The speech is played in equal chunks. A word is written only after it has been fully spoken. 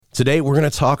Today, we're going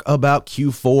to talk about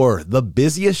Q4, the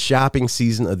busiest shopping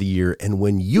season of the year, and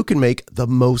when you can make the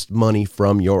most money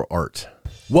from your art.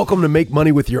 Welcome to Make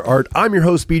Money with Your Art. I'm your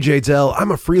host, BJ Dell. I'm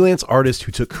a freelance artist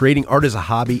who took creating art as a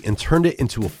hobby and turned it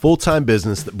into a full-time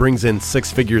business that brings in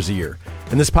 6 figures a year.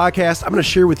 In this podcast, I'm going to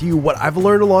share with you what I've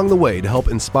learned along the way to help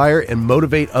inspire and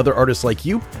motivate other artists like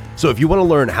you. So if you want to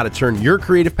learn how to turn your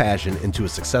creative passion into a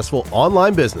successful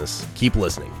online business, keep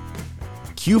listening.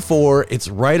 Q4, it's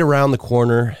right around the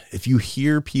corner. If you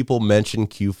hear people mention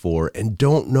Q4 and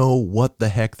don't know what the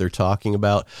heck they're talking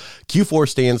about, Q4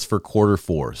 stands for quarter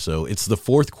four. So it's the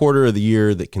fourth quarter of the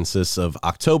year that consists of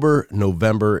October,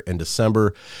 November, and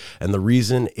December. And the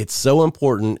reason it's so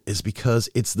important is because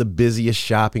it's the busiest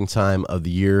shopping time of the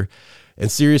year.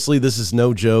 And seriously, this is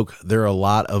no joke. There are a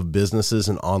lot of businesses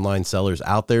and online sellers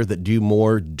out there that do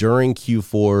more during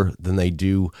Q4 than they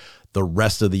do the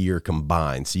rest of the year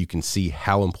combined. So you can see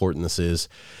how important this is.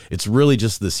 It's really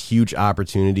just this huge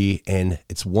opportunity, and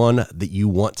it's one that you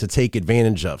want to take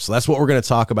advantage of. So that's what we're going to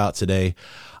talk about today.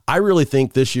 I really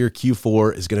think this year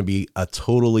Q4 is going to be a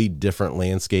totally different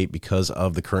landscape because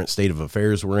of the current state of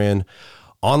affairs we're in.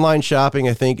 Online shopping,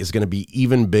 I think, is going to be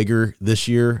even bigger this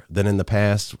year than in the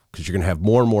past because you're going to have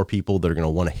more and more people that are going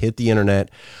to want to hit the internet.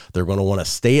 They're going to want to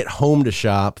stay at home to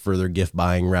shop for their gift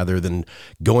buying rather than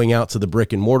going out to the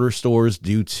brick and mortar stores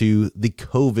due to the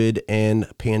COVID and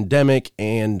pandemic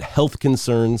and health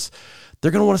concerns.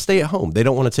 They're going to want to stay at home. They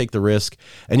don't want to take the risk.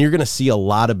 And you're going to see a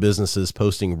lot of businesses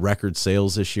posting record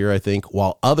sales this year, I think,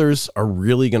 while others are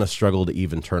really going to struggle to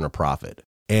even turn a profit.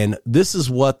 And this is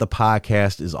what the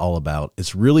podcast is all about.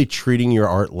 It's really treating your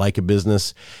art like a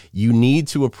business. You need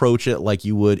to approach it like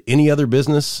you would any other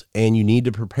business, and you need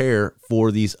to prepare for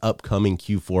these upcoming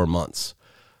Q4 months.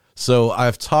 So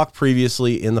I've talked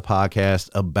previously in the podcast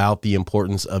about the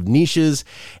importance of niches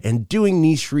and doing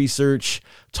niche research,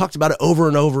 talked about it over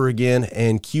and over again,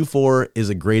 and Q4 is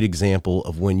a great example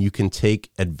of when you can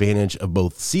take advantage of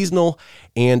both seasonal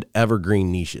and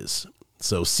evergreen niches.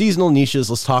 So seasonal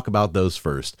niches, let's talk about those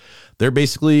first. They're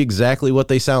basically exactly what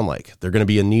they sound like. They're going to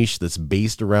be a niche that's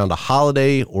based around a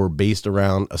holiday or based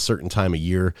around a certain time of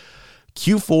year.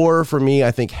 Q4 for me,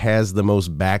 I think, has the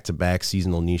most back-to-back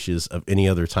seasonal niches of any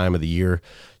other time of the year.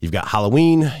 You've got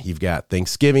Halloween, you've got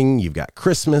Thanksgiving, you've got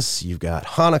Christmas, you've got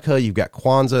Hanukkah, you've got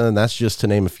Kwanzaa, and that's just to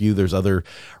name a few. There's other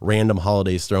random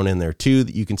holidays thrown in there too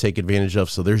that you can take advantage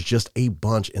of. So there's just a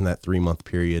bunch in that 3-month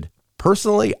period.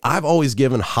 Personally, I've always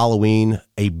given Halloween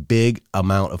a big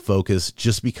amount of focus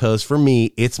just because for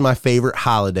me, it's my favorite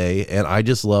holiday and I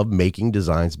just love making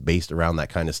designs based around that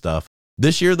kind of stuff.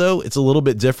 This year, though, it's a little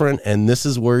bit different, and this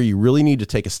is where you really need to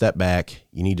take a step back.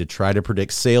 You need to try to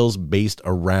predict sales based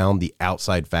around the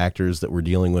outside factors that we're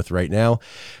dealing with right now,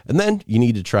 and then you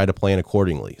need to try to plan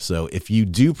accordingly. So if you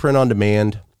do print on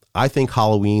demand, I think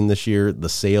Halloween this year, the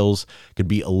sales could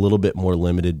be a little bit more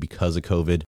limited because of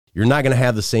COVID. You're not going to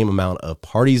have the same amount of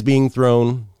parties being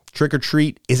thrown. Trick or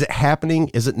treat, is it happening?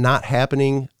 Is it not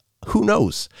happening? Who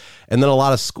knows? And then a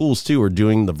lot of schools too are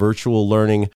doing the virtual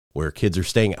learning where kids are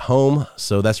staying at home.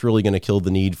 So that's really going to kill the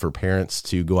need for parents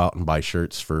to go out and buy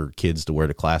shirts for kids to wear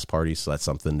to class parties. So that's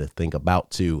something to think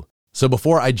about too. So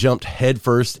before I jumped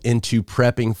headfirst into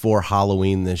prepping for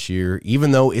Halloween this year,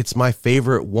 even though it's my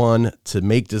favorite one to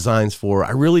make designs for,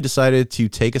 I really decided to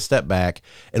take a step back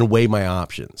and weigh my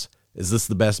options. Is this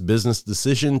the best business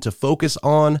decision to focus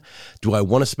on? Do I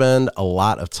want to spend a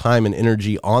lot of time and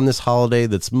energy on this holiday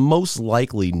that's most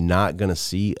likely not going to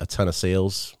see a ton of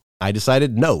sales? I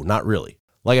decided no, not really.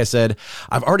 Like I said,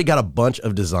 I've already got a bunch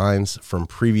of designs from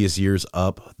previous years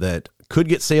up that could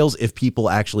get sales if people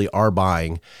actually are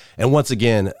buying. And once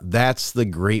again, that's the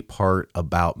great part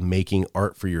about making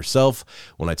art for yourself.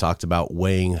 When I talked about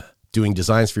weighing doing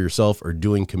designs for yourself or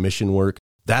doing commission work,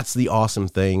 that's the awesome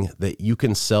thing, that you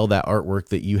can sell that artwork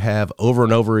that you have over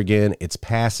and over again. It's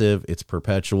passive, it's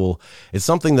perpetual. It's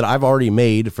something that I've already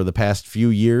made for the past few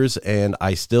years and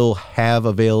I still have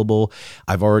available.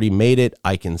 I've already made it.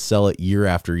 I can sell it year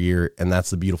after year. And that's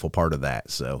the beautiful part of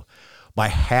that. So by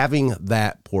having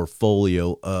that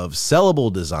portfolio of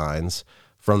sellable designs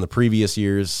from the previous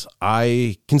years,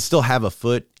 I can still have a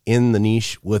foot in the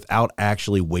niche without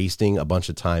actually wasting a bunch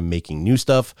of time making new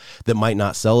stuff that might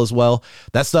not sell as well.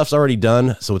 That stuff's already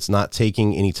done, so it's not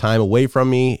taking any time away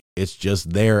from me. It's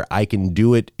just there. I can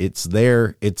do it. It's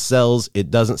there. It sells.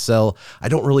 It doesn't sell. I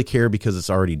don't really care because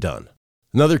it's already done.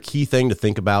 Another key thing to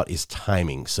think about is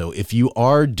timing. So if you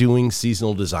are doing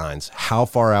seasonal designs, how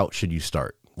far out should you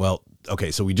start? Well,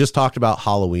 okay, so we just talked about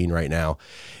Halloween right now.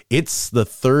 It's the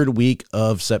 3rd week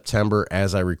of September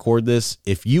as I record this.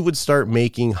 If you would start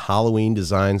making Halloween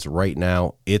designs right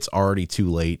now, it's already too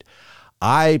late.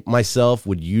 I myself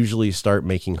would usually start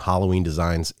making Halloween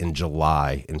designs in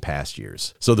July in past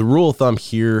years. So the rule of thumb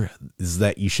here is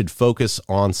that you should focus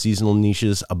on seasonal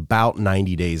niches about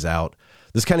 90 days out.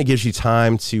 This kind of gives you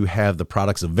time to have the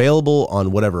products available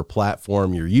on whatever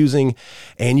platform you're using,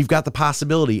 and you've got the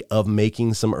possibility of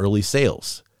making some early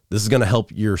sales. This is going to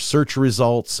help your search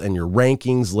results and your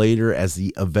rankings later as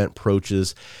the event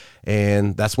approaches.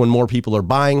 And that's when more people are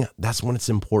buying. That's when it's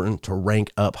important to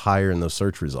rank up higher in those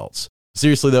search results.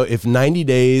 Seriously though, if 90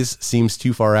 days seems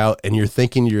too far out and you're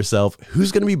thinking to yourself,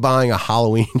 who's going to be buying a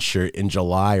Halloween shirt in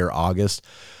July or August?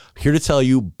 I'm here to tell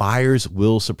you, buyers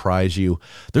will surprise you.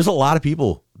 There's a lot of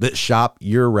people that shop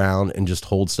year round and just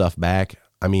hold stuff back.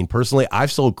 I mean, personally,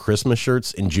 I've sold Christmas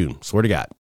shirts in June, swear to God.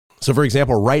 So for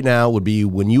example, right now would be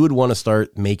when you would want to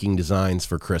start making designs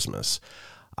for Christmas.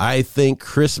 I think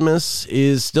Christmas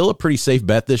is still a pretty safe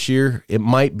bet this year. It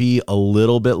might be a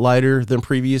little bit lighter than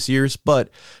previous years, but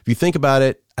if you think about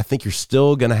it, I think you're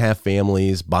still going to have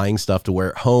families buying stuff to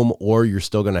wear at home, or you're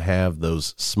still going to have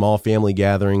those small family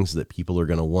gatherings that people are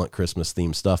going to want Christmas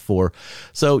themed stuff for.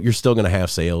 So you're still going to have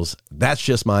sales. That's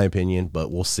just my opinion,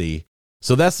 but we'll see.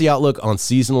 So that's the outlook on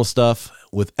seasonal stuff.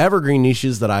 With evergreen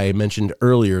niches that I mentioned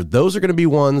earlier, those are going to be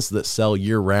ones that sell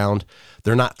year round.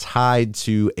 They're not tied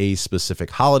to a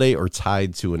specific holiday or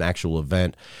tied to an actual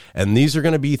event. And these are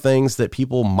going to be things that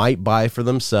people might buy for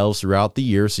themselves throughout the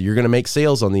year. So you're going to make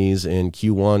sales on these in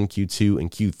Q1, Q2, and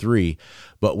Q3.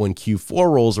 But when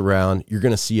Q4 rolls around, you're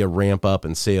going to see a ramp up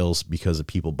in sales because of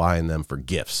people buying them for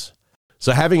gifts.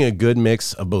 So having a good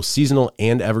mix of both seasonal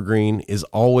and evergreen is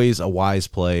always a wise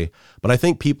play, but I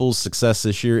think people's success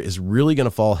this year is really going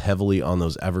to fall heavily on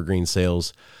those evergreen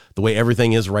sales. The way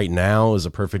everything is right now is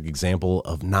a perfect example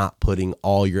of not putting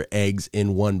all your eggs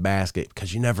in one basket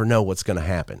because you never know what's going to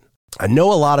happen. I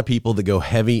know a lot of people that go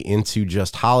heavy into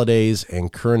just holidays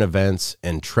and current events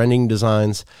and trending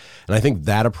designs, and I think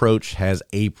that approach has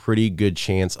a pretty good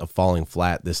chance of falling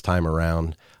flat this time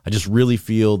around. I just really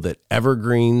feel that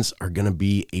evergreens are going to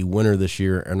be a winner this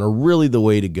year and are really the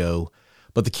way to go.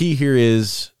 But the key here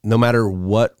is no matter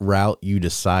what route you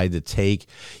decide to take,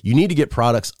 you need to get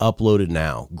products uploaded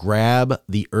now. Grab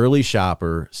the early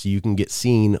shopper so you can get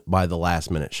seen by the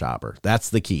last minute shopper. That's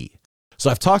the key. So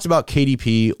I've talked about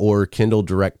KDP or Kindle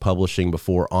Direct Publishing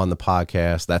before on the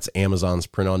podcast. That's Amazon's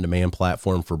print-on-demand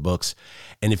platform for books.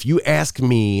 And if you ask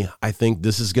me, I think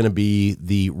this is going to be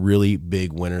the really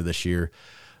big winner this year.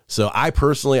 So I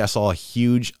saw a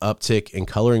huge uptick in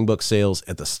coloring book sales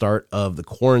at the start of the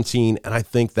quarantine, and I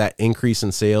think that increase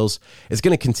in sales is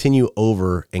going to continue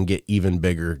over and get even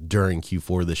bigger during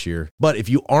Q4 this year. But if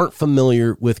you aren't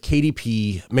familiar with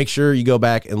KDP, make sure you go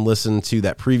back and listen to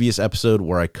that previous episode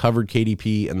where I covered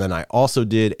KDP, and then I also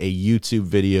did a YouTube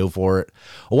video for it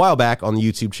a while back on the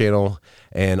YouTube channel.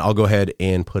 And I'll go ahead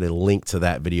and put a link to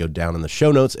that video down in the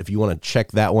show notes if you want to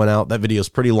check that one out. That video is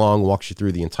pretty long, walks you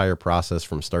through the entire process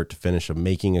from start to finish of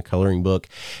making a coloring book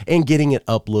and getting it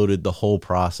uploaded, the whole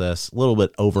process. A little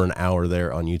bit over an hour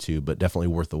there on YouTube, but definitely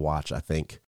worth the watch, I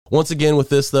think. Once again with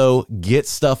this though, get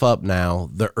stuff up now.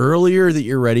 The earlier that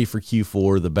you're ready for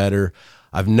Q4, the better.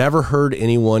 I've never heard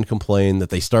anyone complain that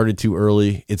they started too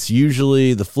early. It's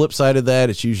usually the flip side of that.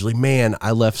 It's usually, man,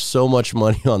 I left so much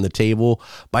money on the table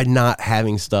by not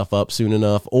having stuff up soon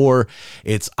enough. Or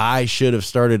it's, I should have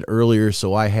started earlier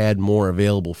so I had more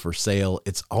available for sale.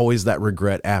 It's always that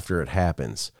regret after it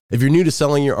happens. If you're new to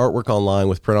selling your artwork online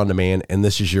with print on demand and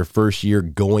this is your first year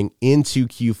going into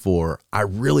Q4, I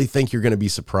really think you're going to be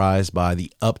surprised by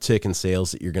the uptick in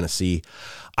sales that you're going to see.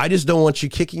 I just don't want you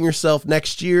kicking yourself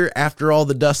next year after all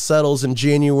the dust settles in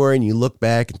January and you look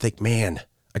back and think, man,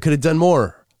 I could have done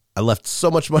more. I left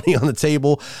so much money on the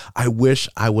table. I wish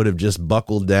I would have just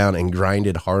buckled down and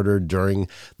grinded harder during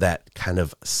that kind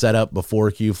of setup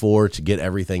before Q4 to get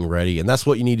everything ready. And that's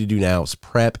what you need to do now is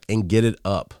prep and get it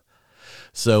up.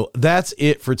 So that's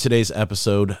it for today's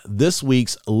episode. This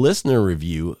week's listener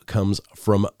review comes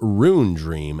from Rune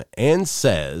Dream and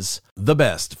says, the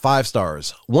best, 5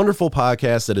 stars, wonderful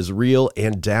podcast that is real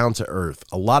and down to earth.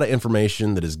 A lot of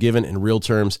information that is given in real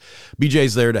terms.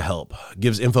 BJ's there to help,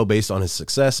 gives info based on his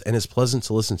success and is pleasant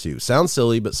to listen to. Sounds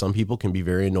silly, but some people can be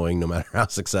very annoying no matter how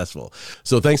successful.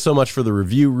 So thanks so much for the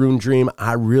review, Rune Dream.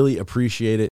 I really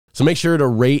appreciate it. So make sure to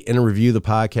rate and review the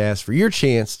podcast for your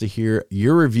chance to hear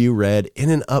your review read in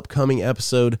an upcoming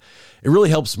episode. It really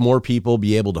helps more people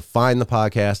be able to find the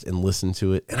podcast and listen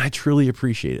to it, and I truly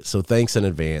appreciate it. So thanks in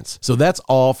advance. So that's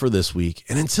all for this week,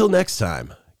 and until next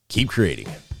time, keep creating.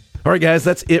 All right, guys,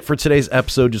 that's it for today's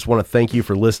episode. Just want to thank you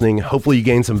for listening. Hopefully you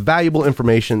gained some valuable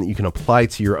information that you can apply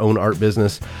to your own art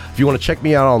business. If you want to check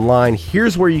me out online,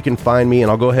 here's where you can find me,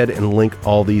 and I'll go ahead and link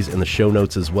all these in the show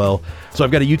notes as well. So I've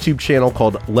got a YouTube channel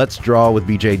called Let's Draw with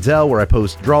BJ Dell, where I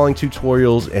post drawing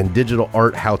tutorials and digital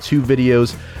art how-to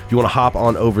videos. If you want to hop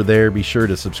on over there, be sure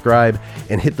to subscribe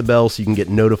and hit the bell so you can get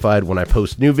notified when I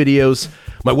post new videos.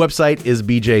 My website is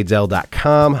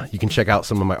bjdell.com. You can check out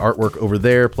some of my artwork over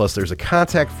there. Plus, there's a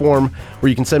contact form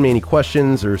where you can send me any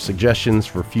questions or suggestions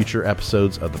for future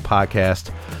episodes of the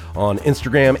podcast. On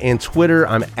Instagram and Twitter,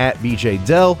 I'm at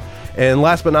bjdell. And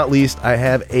last but not least, I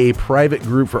have a private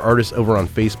group for artists over on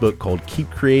Facebook called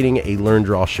Keep Creating, a Learn,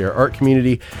 Draw, Share art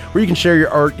community where you can share your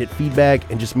art, get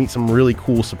feedback, and just meet some really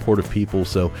cool, supportive people.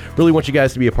 So really want you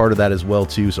guys to be a part of that as well,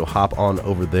 too. So hop on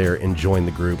over there and join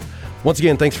the group. Once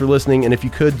again, thanks for listening. And if you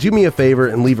could, do me a favor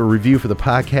and leave a review for the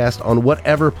podcast on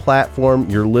whatever platform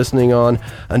you're listening on.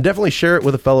 And definitely share it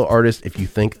with a fellow artist if you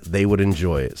think they would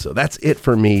enjoy it. So that's it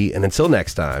for me. And until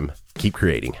next time, keep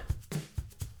creating.